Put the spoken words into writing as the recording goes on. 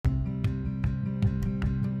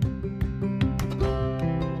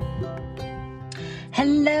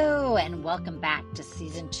Hello, and welcome back to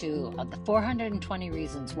season 2 of the 420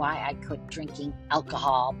 Reasons Why I Quit Drinking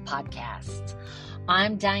Alcohol podcast.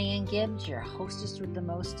 I'm Diane Gibbs, your hostess with the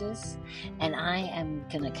mostest, and I am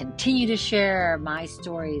going to continue to share my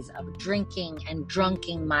stories of drinking and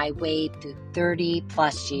drunking my way through 30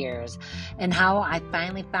 plus years and how I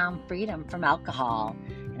finally found freedom from alcohol,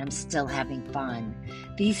 and I'm still having fun.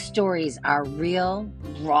 These stories are real,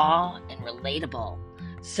 raw, and relatable.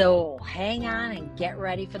 So hang on and get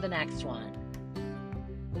ready for the next one.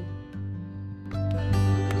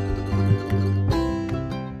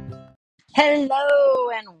 Hello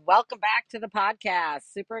and welcome back to the podcast.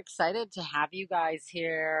 Super excited to have you guys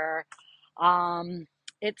here.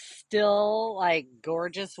 It's still like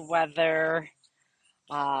gorgeous weather,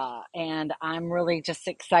 and I'm really just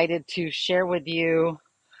excited to share with you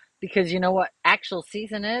because you know what actual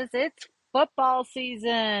season is? It's football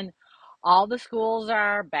season. All the schools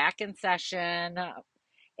are back in session,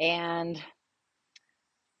 and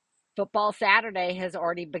football Saturday has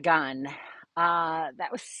already begun.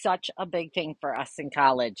 That was such a big thing for us in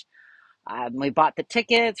college. We bought the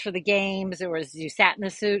tickets for the games. You sat in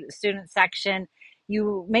the student section.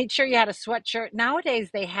 You made sure you had a sweatshirt.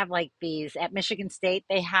 Nowadays, they have like these at Michigan State.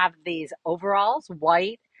 They have these overalls,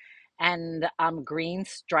 white and green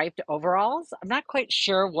striped overalls. I'm not quite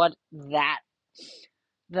sure what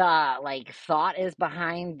the like thought is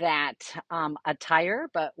behind that attire,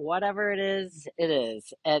 but whatever it is, it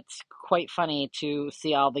is. It's quite funny to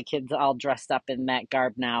see all the kids all dressed up in that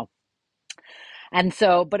garb now. And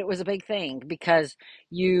so, but it was a big thing because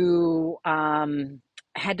you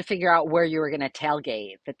had to figure out where you were going to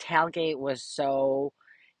tailgate. The tailgate was so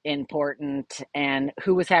important, and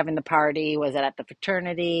who was having the party? Was it at the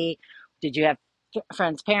fraternity? Did you have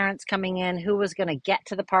friends' parents coming in? Who was going to get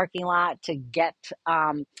to the parking lot to get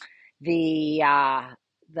the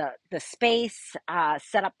the space,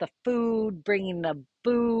 set up the food, bringing the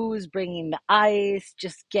booze, bringing the ice,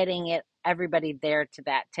 just getting it everybody there to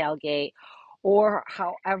that tailgate, or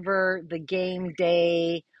however the game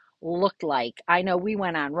day looked like. I know we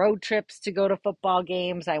went on road trips to go to football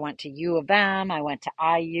games. I went to U of M, I went to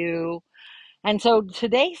IU. And so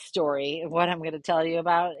today's story, what I'm going to tell you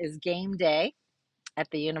about, is game day at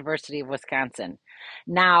the University of Wisconsin.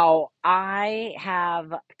 Now, I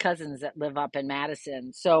have cousins that live up in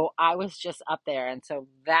Madison, so I was just up there. And so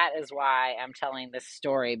that is why I'm telling this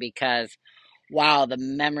story because, wow, the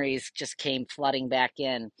memories just came flooding back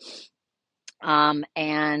in.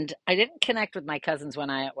 And I didn't connect with my cousins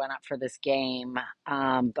when I went up for this game,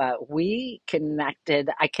 but we connected.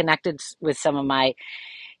 I connected with some of my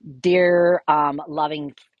dear,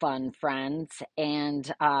 loving, fun friends,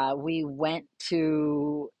 and we went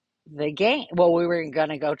to the game. Well, we were going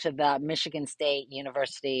to go to the Michigan State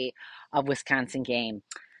University of Wisconsin game.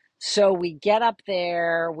 So we get up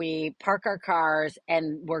there, we park our cars,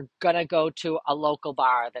 and we're going to go to a local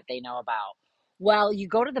bar that they know about. Well, you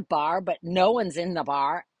go to the bar, but no one's in the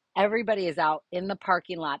bar. Everybody is out in the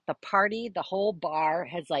parking lot. The whole bar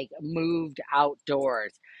has like moved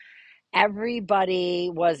outdoors. Everybody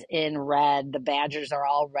was in red. The Badgers are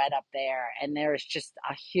all red up there, and there's just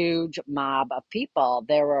a huge mob of people.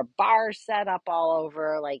 There were bars set up all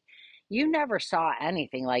over. Like, you never saw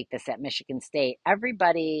anything like this at Michigan State.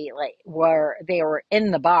 Everybody they were in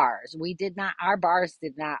the bars. Our bars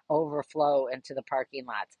did not overflow into the parking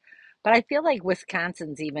lots. But I feel like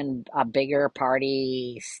Wisconsin's even a bigger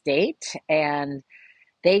party state, and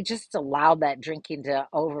they just allowed that drinking to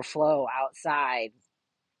overflow outside.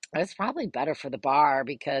 It's probably better for the bar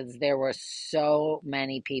because there were so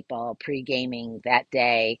many people pre-gaming that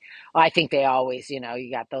day. I think they always, you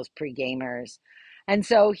got those pre-gamers. And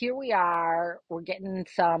so here we are, we're getting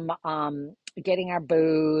our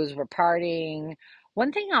booze, we're partying.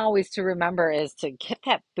 One thing always to remember is to get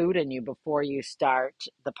that food in you before you start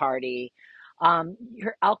the party.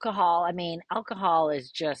 Your alcohol, alcohol is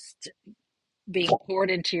just being poured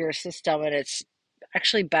into your system, and it's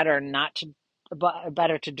actually better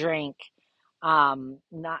to drink,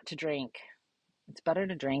 not to drink. It's better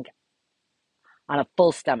to drink on a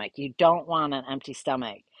full stomach. You don't want an empty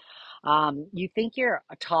stomach. You think your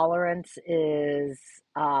tolerance is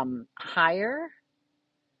higher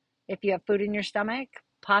if you have food in your stomach?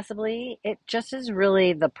 Possibly. It just is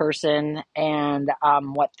really the person and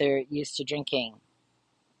what they're used to drinking.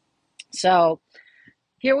 So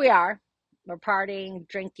here we are. We're partying,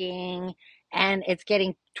 drinking, and it's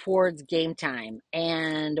getting towards game time.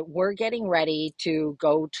 And we're getting ready to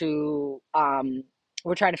go to,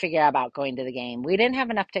 we're trying to figure out about going to the game. We didn't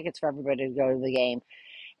have enough tickets for everybody to go to the game.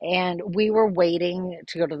 And we were waiting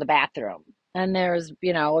to go to the bathroom. And there's,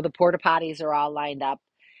 the porta potties are all lined up.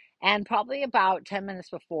 And probably about 10 minutes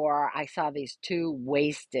before, I saw these two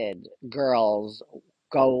wasted girls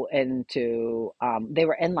go into, they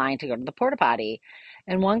were in line to go to the porta potty.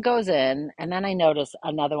 And one goes in, and then I noticed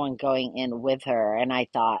another one going in with her. And I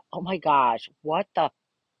thought, oh my gosh, what the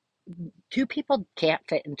two people can't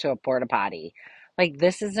fit into a porta potty. Like,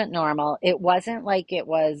 this isn't normal. It wasn't like it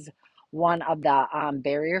was one of the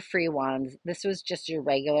barrier free ones. This was just your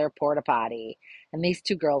regular porta potty. And these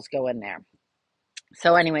two girls go in there.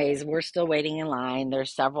 So, anyways, we're still waiting in line.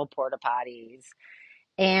 There's several porta potties.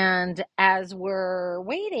 And as we're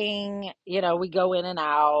waiting, we go in and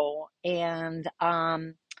out. And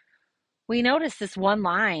we notice this one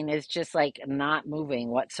line is just like not moving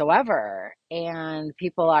whatsoever. And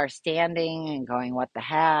people are standing and going, what the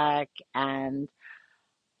heck? And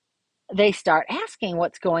they start asking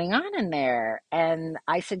what's going on in there. And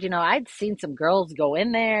I said, I'd seen some girls go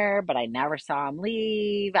in there, but I never saw them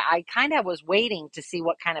leave. I kind of was waiting to see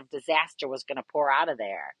what kind of disaster was going to pour out of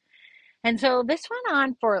there. And so this went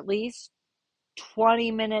on for at least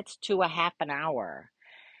 20 minutes to a half an hour.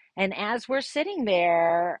 And as we're sitting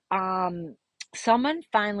there, someone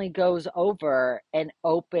finally goes over and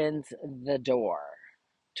opens the door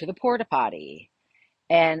to the porta potty.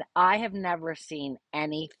 And I have never seen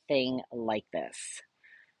anything like this.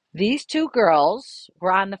 These two girls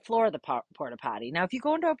were on the floor of the porta potty. Now, if you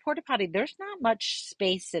go into a porta potty, there's not much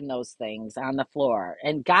space in those things on the floor.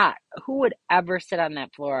 And God, who would ever sit on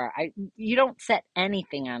that floor? You don't set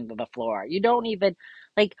anything onto the floor. You don't even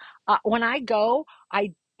like when I go,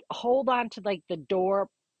 I hold on to like the door.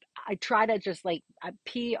 I try to just like I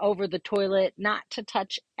pee over the toilet, not to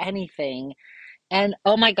touch anything. And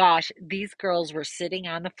oh my gosh, these girls were sitting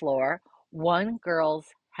on the floor. One girl's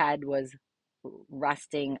head was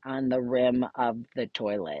resting on the rim of the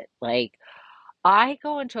toilet. Like, I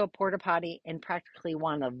go into a porta potty and practically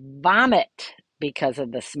want to vomit because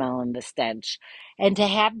of the smell and the stench. And to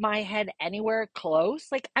have my head anywhere close,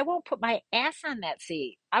 like, I won't put my ass on that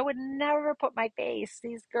seat. I would never put my face.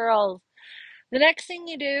 These girls. The next thing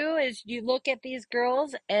you do is you look at these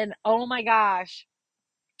girls, and oh my gosh,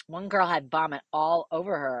 one girl had vomit all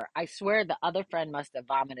over her. I swear the other friend must have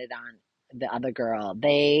vomited on the other girl.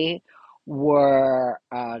 They were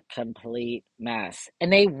a complete mess.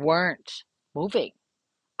 And they weren't moving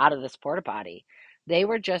out of this porta potty. They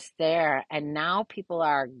were just there. And now people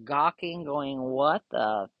are gawking, going, what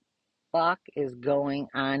the fuck is going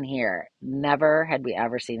on here? Never had we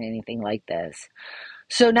ever seen anything like this.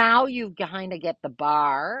 So now you kind of get the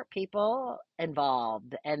bar people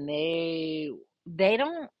involved, and they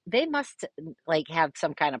must like have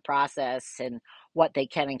some kind of process and what they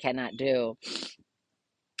can and cannot do.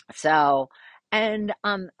 So, and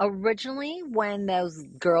originally when those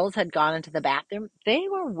girls had gone into the bathroom, they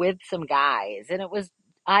were with some guys, and it was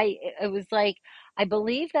like I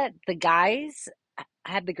believe that the guys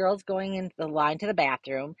had the girls going into the line to the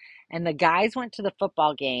bathroom, and the guys went to the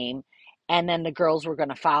football game, and then the girls were going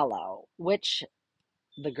to follow, which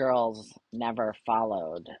the girls never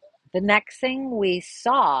followed. The next thing we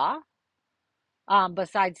saw,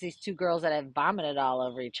 besides these two girls that had vomited all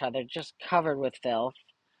over each other, just covered with filth,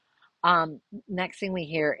 next thing we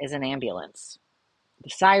hear is an ambulance. The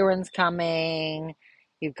sirens coming.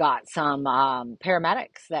 You've got some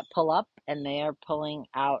paramedics that pull up, and they are pulling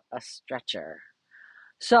out a stretcher.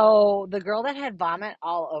 So the girl that had vomit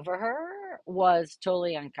all over her was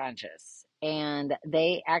totally unconscious. And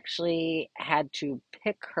they actually had to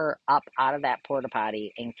pick her up out of that porta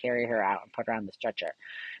potty and carry her out and put her on the stretcher.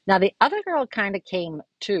 Now, the other girl kind of came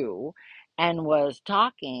to and was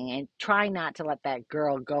talking and trying not to let that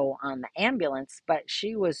girl go on the ambulance, but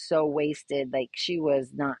she was so wasted, like she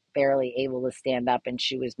was not barely able to stand up, and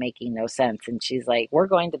she was making no sense. And she's like, we're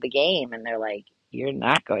going to the game. And they're like, you're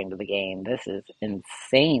not going to the game. This is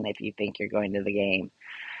insane if you think you're going to the game.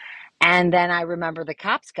 And then I remember the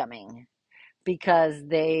cops coming because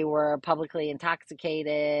they were publicly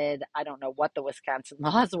intoxicated. I don't know what the Wisconsin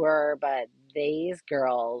laws were, but these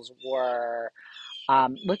girls were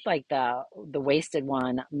looked like the wasted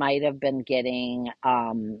one might have been getting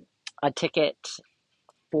a ticket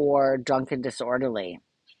for drunken disorderly.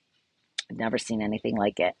 I've never seen anything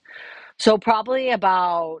like it. So probably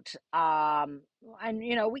about and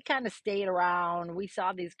we kind of stayed around. We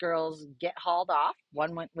saw these girls get hauled off.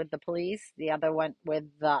 One went with the police, the other went with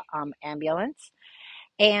the ambulance.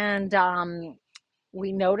 And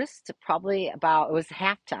we noticed probably about it was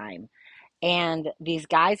halftime, and these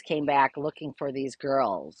guys came back looking for these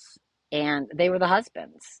girls, and they were the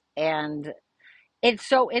husbands. And it's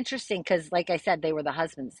so interesting because, like I said, they were the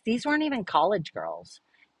husbands. These weren't even college girls.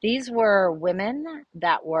 These were women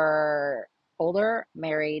that were older,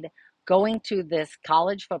 married, going to this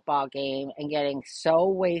college football game and getting so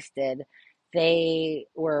wasted they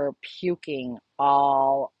were puking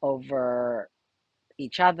all over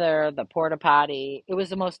each other, the porta potty. It was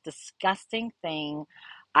the most disgusting thing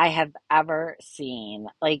I have ever seen.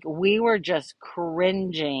 Like, we were just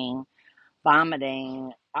cringing,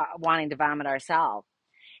 vomiting, wanting to vomit ourselves.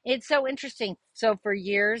 It's so interesting. So for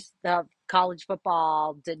years, the college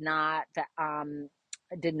football did not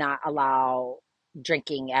allow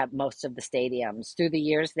drinking at most of the stadiums. Through the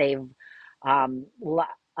years, um,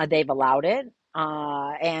 they've allowed it,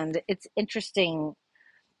 and it's interesting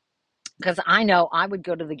because I know I would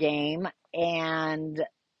go to the game and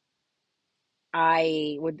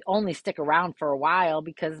I would only stick around for a while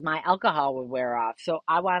because my alcohol would wear off. So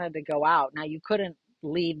I wanted to go out. Now, you couldn't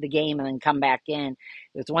leave the game and then come back in.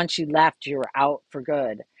 It was once you left, you were out for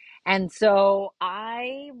good. And so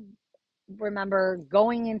I remember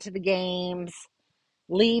going into the games,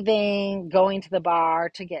 leaving, going to the bar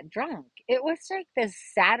to get drunk. It was like this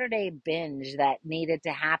Saturday binge that needed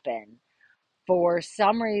to happen. For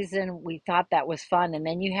some reason, we thought that was fun. And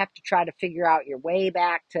then you have to try to figure out your way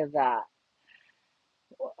back to the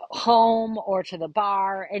home or to the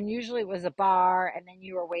bar, and usually it was a bar, and then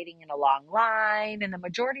you were waiting in a long line, and the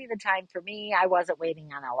majority of the time for me I wasn't waiting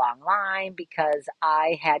on a long line because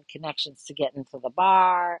I had connections to get into the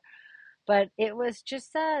bar, but it was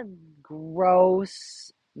just a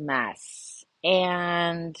gross mess,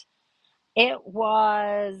 and it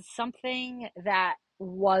was something that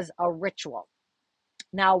was a ritual.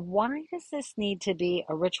 Now, why does this need to be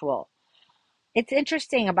a ritual? It's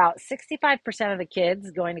interesting. About 65% of the kids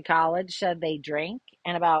going to college said they drink,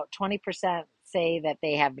 and about 20% say that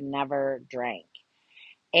they have never drank.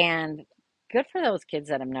 And good for those kids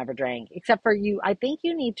that have never drank, except for you. I think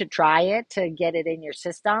you need to try it to get it in your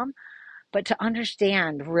system, but to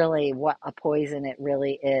understand really what a poison it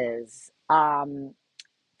really is.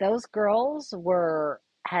 Those girls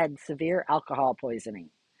had severe alcohol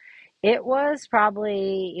poisoning. It was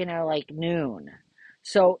probably, like noon.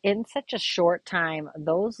 So in such a short time,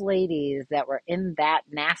 those ladies that were in that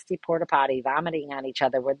nasty porta potty vomiting on each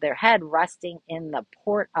other with their head resting in the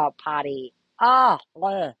porta potty. Oh,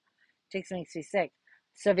 ugh, makes me sick.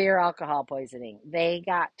 Severe alcohol poisoning. They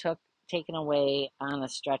got taken away on a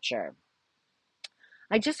stretcher.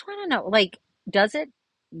 I just want to know, like, does it,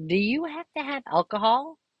 do you have to have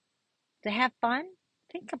alcohol to have fun?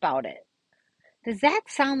 Think about it. Does that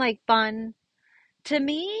sound like fun? To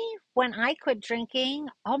me, when I quit drinking,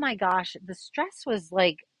 oh my gosh, the stress was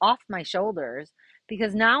like off my shoulders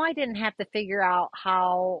because now I didn't have to figure out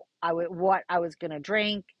what I was going to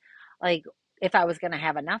drink, like if I was going to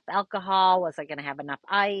have enough alcohol, was I going to have enough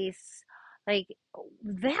ice? Like,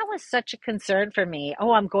 that was such a concern for me.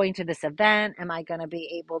 Oh, I'm going to this event. Am I going to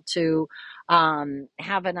be able to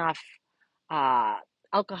have enough uh,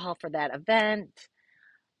 alcohol for that event?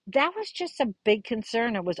 That was just a big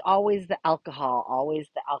concern. It was always the alcohol, always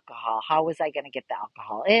the alcohol. How was I going to get the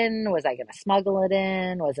alcohol in? Was I going to smuggle it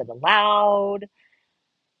in? Was it allowed?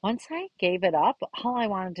 Once I gave it up, all I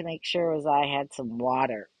wanted to make sure was I had some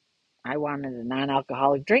water. I wanted a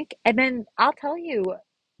non-alcoholic drink. And then I'll tell you,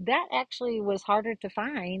 that actually was harder to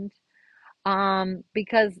find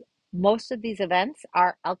because most of these events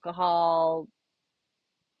are alcohol.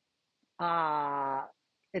 Uh,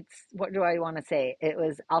 it's, what do I want to say? It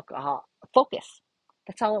was alcohol focus.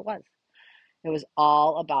 That's all it was. It was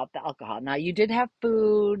all about the alcohol. Now, you did have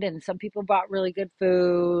food, and some people brought really good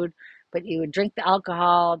food, but you would drink the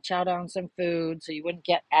alcohol, chow down some food, so you wouldn't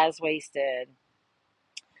get as wasted.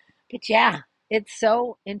 But yeah, it's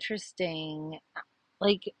so interesting.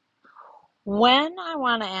 Like, when I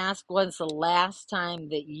want to ask, when's the last time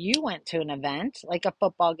that you went to an event, like a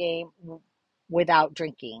football game, without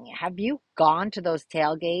drinking? Have you gone to those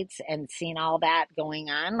tailgates and seen all that going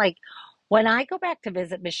on? Like, when I go back to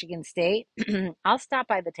visit Michigan State, I'll stop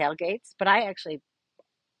by the tailgates, but I actually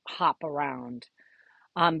hop around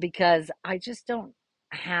because I just don't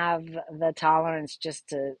have the tolerance just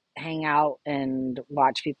to hang out and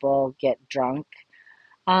watch people get drunk.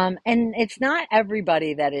 And it's not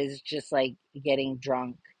everybody that is just like getting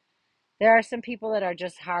drunk. There are some people that are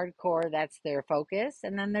just hardcore, that's their focus.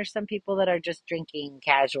 And then there's some people that are just drinking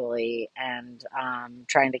casually and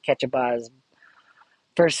trying to catch a buzz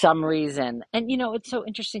for some reason. And it's so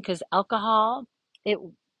interesting because alcohol, it,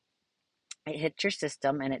 it hits your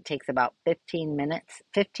system and it takes about 15 minutes,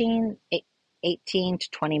 18 to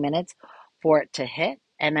 20 minutes for it to hit.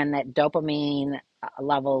 And then that dopamine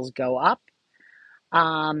levels go up.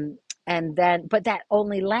 Um, and then, but that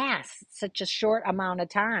only lasts such a short amount of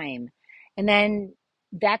time. And then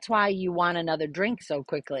that's why you want another drink so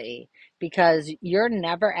quickly, because you're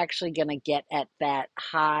never actually going to get at that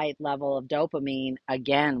high level of dopamine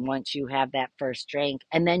again once you have that first drink.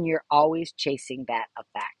 And then you're always chasing that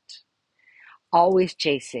effect, always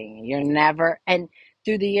chasing. You're never, and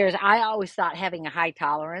through the years, I always thought having a high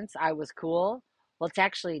tolerance, I was cool. Well, it's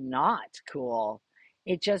actually not cool.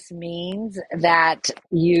 It just means that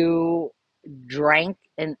you drank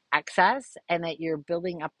in excess and that you're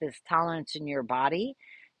building up this tolerance in your body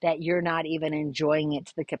that you're not even enjoying it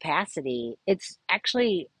to the capacity. It's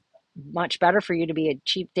actually much better for you to be a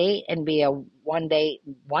cheap date and be a one date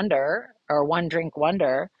wonder or one drink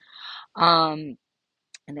wonder. Um,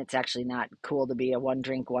 and it's actually not cool to be a one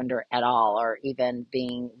drink wonder at all, or even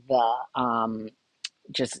being the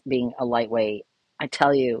just being a lightweight. I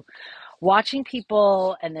tell you, watching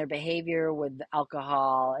people and their behavior with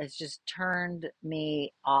alcohol has just turned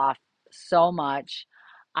me off so much.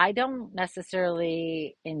 I don't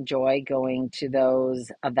necessarily enjoy going to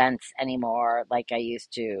those events anymore like I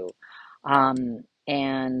used to.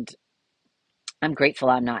 And I'm grateful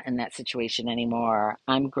I'm not in that situation anymore.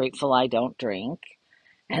 I'm grateful I don't drink.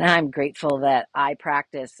 And I'm grateful that I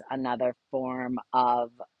practice another form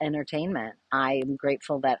of entertainment. I'm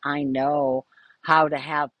grateful that I know how to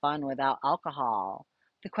have fun without alcohol.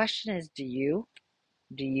 The question is, do you?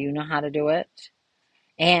 Do you know how to do it?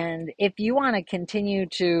 And if you want to continue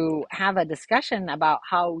to have a discussion about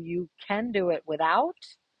how you can do it without,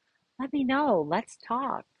 let me know. Let's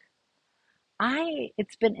talk.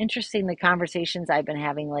 It's been interesting the conversations I've been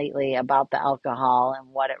having lately about the alcohol and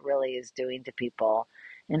what it really is doing to people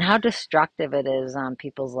and how destructive it is on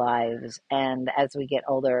people's lives. And as we get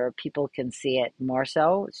older, people can see it more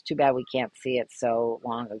so. It's too bad we can't see it so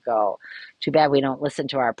long ago. Too bad we don't listen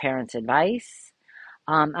to our parents' advice.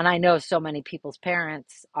 And I know so many people's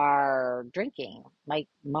parents are drinking. Like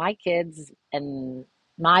my kids and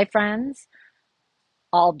my friends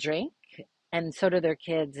all drink, and so do their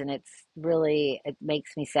kids, and it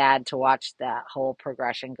makes me sad to watch that whole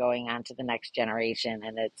progression going on to the next generation.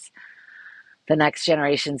 And it's the next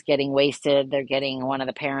generation's getting wasted, they're getting one of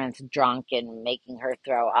the parents drunk and making her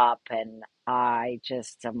throw up, and I'm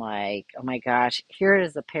like, oh my gosh, here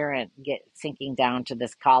is a parent get sinking down to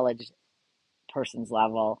this college person's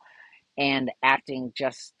level and acting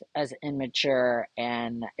just as immature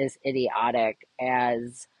and as idiotic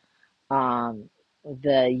as um,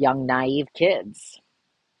 the young, naive kids.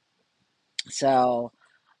 So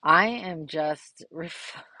I am just,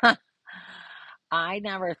 I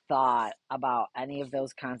never thought about any of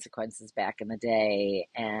those consequences back in the day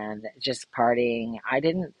and just partying. I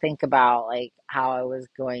didn't think about like how I was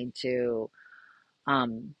going to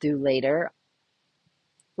do later.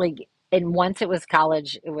 Like, and once it was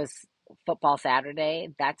college, it was football Saturday.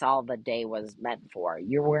 That's all the day was meant for.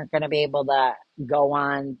 You weren't going to be able to go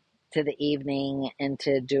on to the evening and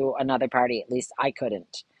to do another party. At least I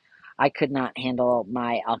couldn't. I could not handle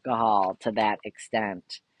my alcohol to that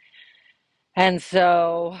extent. And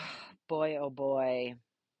so, boy, oh boy,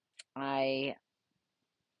 I,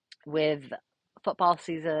 with football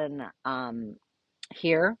season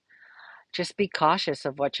here, just be cautious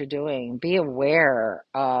of what you're doing. Be aware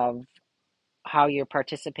of how you're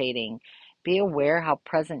participating. Be aware how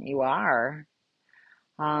present you are.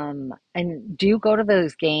 And do you go to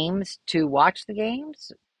those games to watch the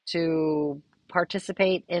games, to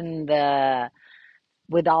participate in the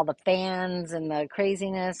with all the fans and the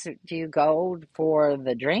craziness? Do you go for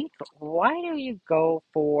the drink? Why do you go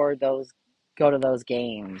to those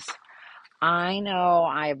games? I know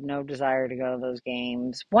I have no desire to go to those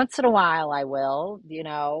games. Once in a while I will,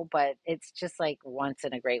 but it's just like once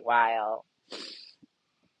in a great while.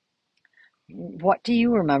 What do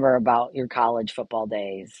you remember about your college football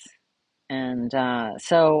days? And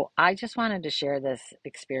so I just wanted to share this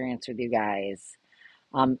experience with you guys.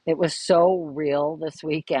 It was so real this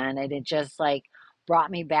weekend, and it just like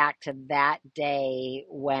brought me back to that day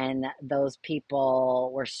when those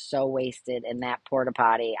people were so wasted in that porta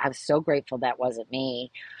potty. I'm so grateful that wasn't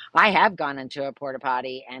me. I have gone into a porta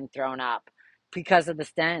potty and thrown up because of the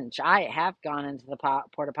stench. I have gone into the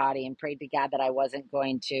porta potty and prayed to God that I wasn't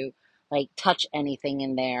going to like touch anything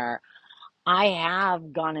in there. I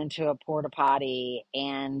have gone into a porta potty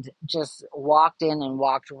and just walked in and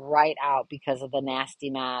walked right out because of the nasty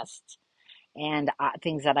mess and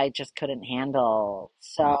things that I just couldn't handle.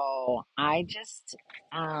 So I just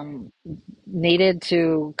needed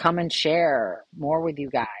to come and share more with you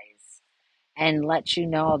guys and let you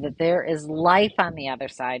know that there is life on the other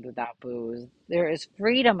side without booze. There is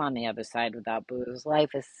freedom on the other side without booze. Life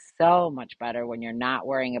is so much better when you're not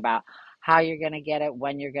worrying about how you're going to get it,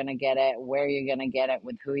 when you're going to get it, where you're going to get it,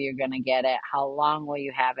 with who you're going to get it, how long will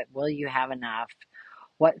you have it, will you have enough,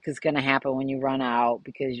 what is going to happen when you run out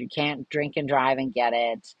because you can't drink and drive and get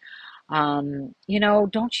it. Don't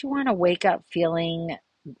you want to wake up feeling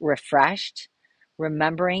refreshed,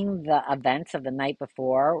 remembering the events of the night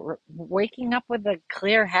before, waking up with a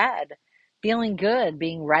clear head, feeling good,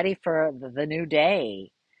 being ready for the new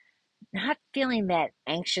day, not feeling that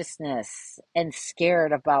anxiousness and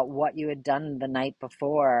scared about what you had done the night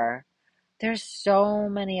before. There's so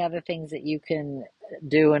many other things that you can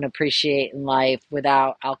do and appreciate in life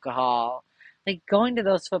without alcohol. Like going to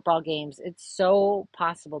those football games, it's so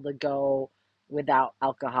possible to go without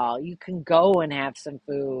alcohol. You can go and have some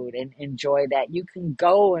food and enjoy that. You can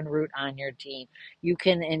go and root on your team. You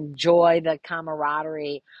can enjoy the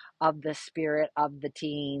camaraderie of the spirit of the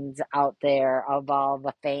teens out there, of all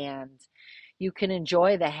the fans. You can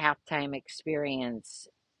enjoy the halftime experience.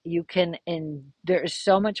 There's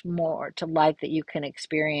so much more to life that you can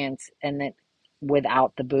experience and that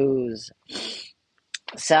without the booze.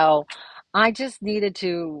 So I just needed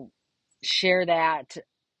to share that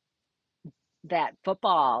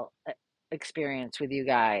football experience with you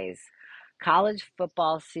guys. College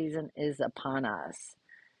football season is upon us.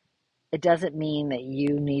 It doesn't mean that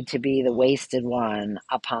you need to be the wasted one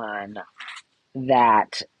upon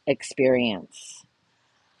that experience.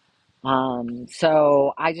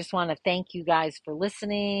 So I just want to thank you guys for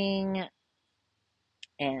listening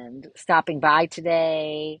and stopping by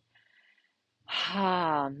today.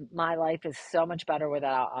 My life is so much better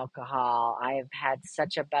without alcohol. I have had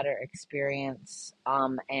such a better experience,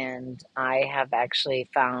 and I have actually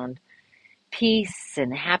found peace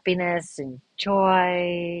and happiness and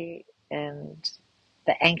joy, and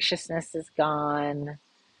the anxiousness is gone.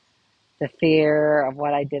 The fear of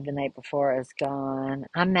what I did the night before is gone.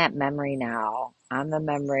 I'm that memory now. I'm the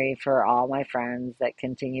memory for all my friends that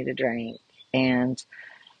continue to drink. And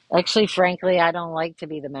actually, frankly, I don't like to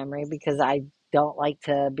be the memory because I don't like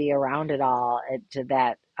to be around it all to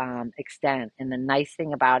that extent. And the nice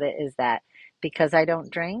thing about it is that because I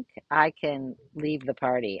don't drink, I can leave the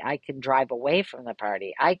party. I can drive away from the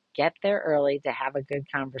party. I get there early to have a good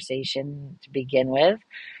conversation to begin with,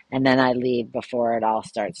 and then I leave before it all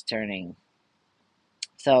starts turning.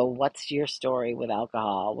 So, what's your story with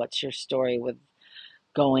alcohol? What's your story with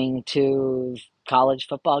going to college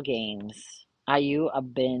football games? Are you a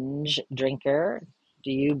binge drinker?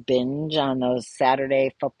 Do you binge on those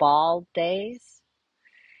Saturday football days?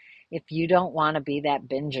 If you don't want to be that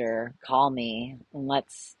binger, call me and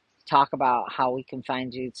let's talk about how we can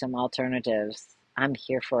find you some alternatives. I'm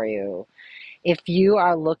here for you. If you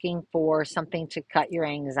are looking for something to cut your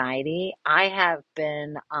anxiety, I have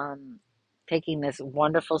been taking this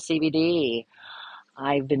wonderful CBD.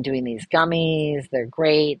 I've been doing these gummies. They're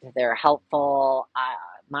great. They're helpful.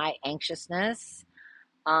 My anxiousness,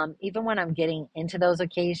 even when I'm getting into those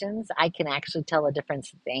occasions, I can actually tell a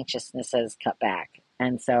difference if the anxiousness has cut back.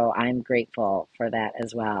 And so I'm grateful for that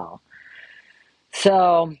as well.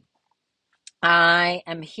 So I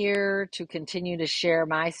am here to continue to share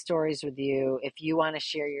my stories with you. If you want to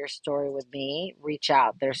share your story with me, reach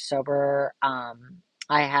out. They're sober. I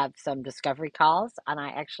have some discovery calls, and I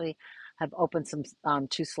actually have opened some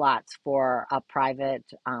 2 slots for a private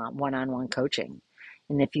one-on-one coaching.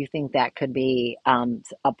 And if you think that could be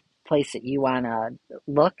a place that you want to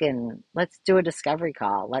look, and let's do a discovery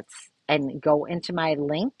call. And go into my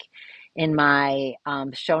link in my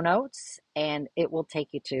show notes, and it will take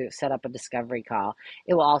you to set up a discovery call.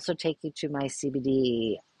 It will also take you to my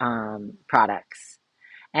CBD products.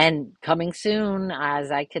 And coming soon,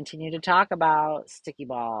 as I continue to talk about sticky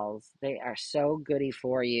balls, they are so goody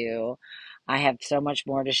for you. I have so much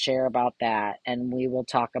more to share about that, and we will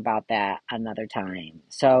talk about that another time.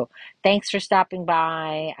 So thanks for stopping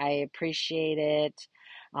by. I appreciate it.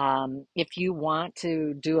 If you want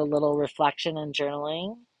to do a little reflection and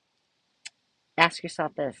journaling, ask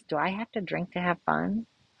yourself this: do I have to drink to have fun?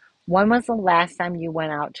 When was the last time you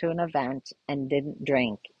went out to an event and didn't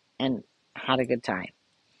drink and had a good time?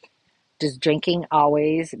 Does drinking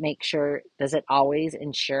does it always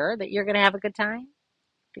ensure that you're going to have a good time?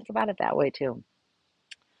 Think about it that way too.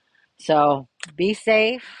 So be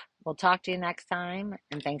safe. We'll talk to you next time.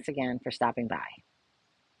 And thanks again for stopping by.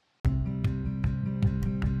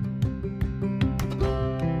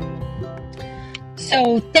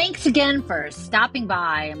 So thanks again for stopping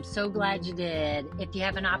by. I'm so glad you did. If you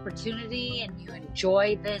have an opportunity and you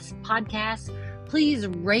enjoy this podcast, please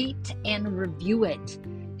rate and review it.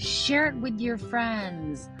 Share it with your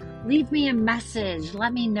friends. Leave me a message.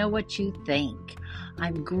 Let me know what you think. I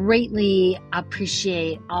greatly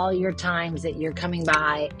appreciate all your times that you're coming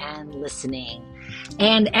by and listening.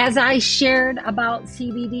 And as I shared about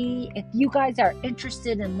CBD, if you guys are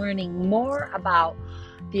interested in learning more about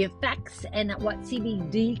the effects and what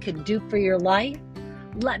CBD could do for your life,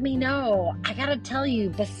 let me know. I gotta tell you,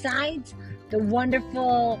 besides the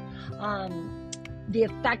wonderful the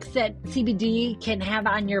effects that CBD can have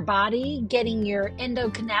on your body, getting your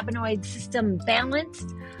endocannabinoid system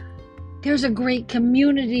balanced, there's a great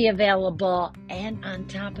community available. And on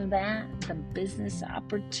top of that, the business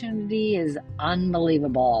opportunity is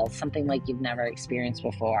unbelievable, something like you've never experienced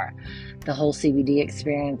before. The whole CBD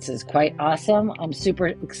experience is quite awesome. I'm super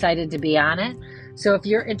excited to be on it. So if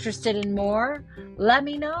you're interested in more, let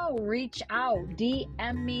me know. Reach out,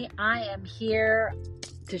 DM me. I am here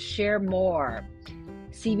to share more.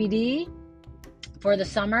 CBD for the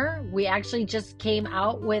summer, we actually just came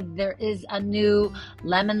out with, there is a new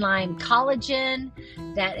lemon lime collagen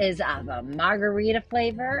that is of a margarita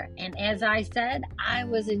flavor. And as I said, I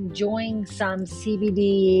was enjoying some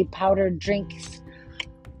CBD powdered drinks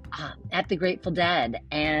at the Grateful Dead.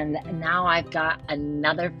 And now I've got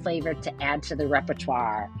another flavor to add to the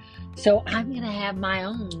repertoire. So I'm going to have my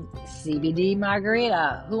own CBD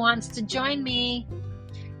margarita. Who wants to join me?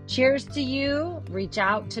 Cheers to you. Reach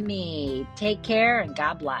out to me. Take care and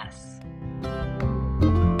God bless.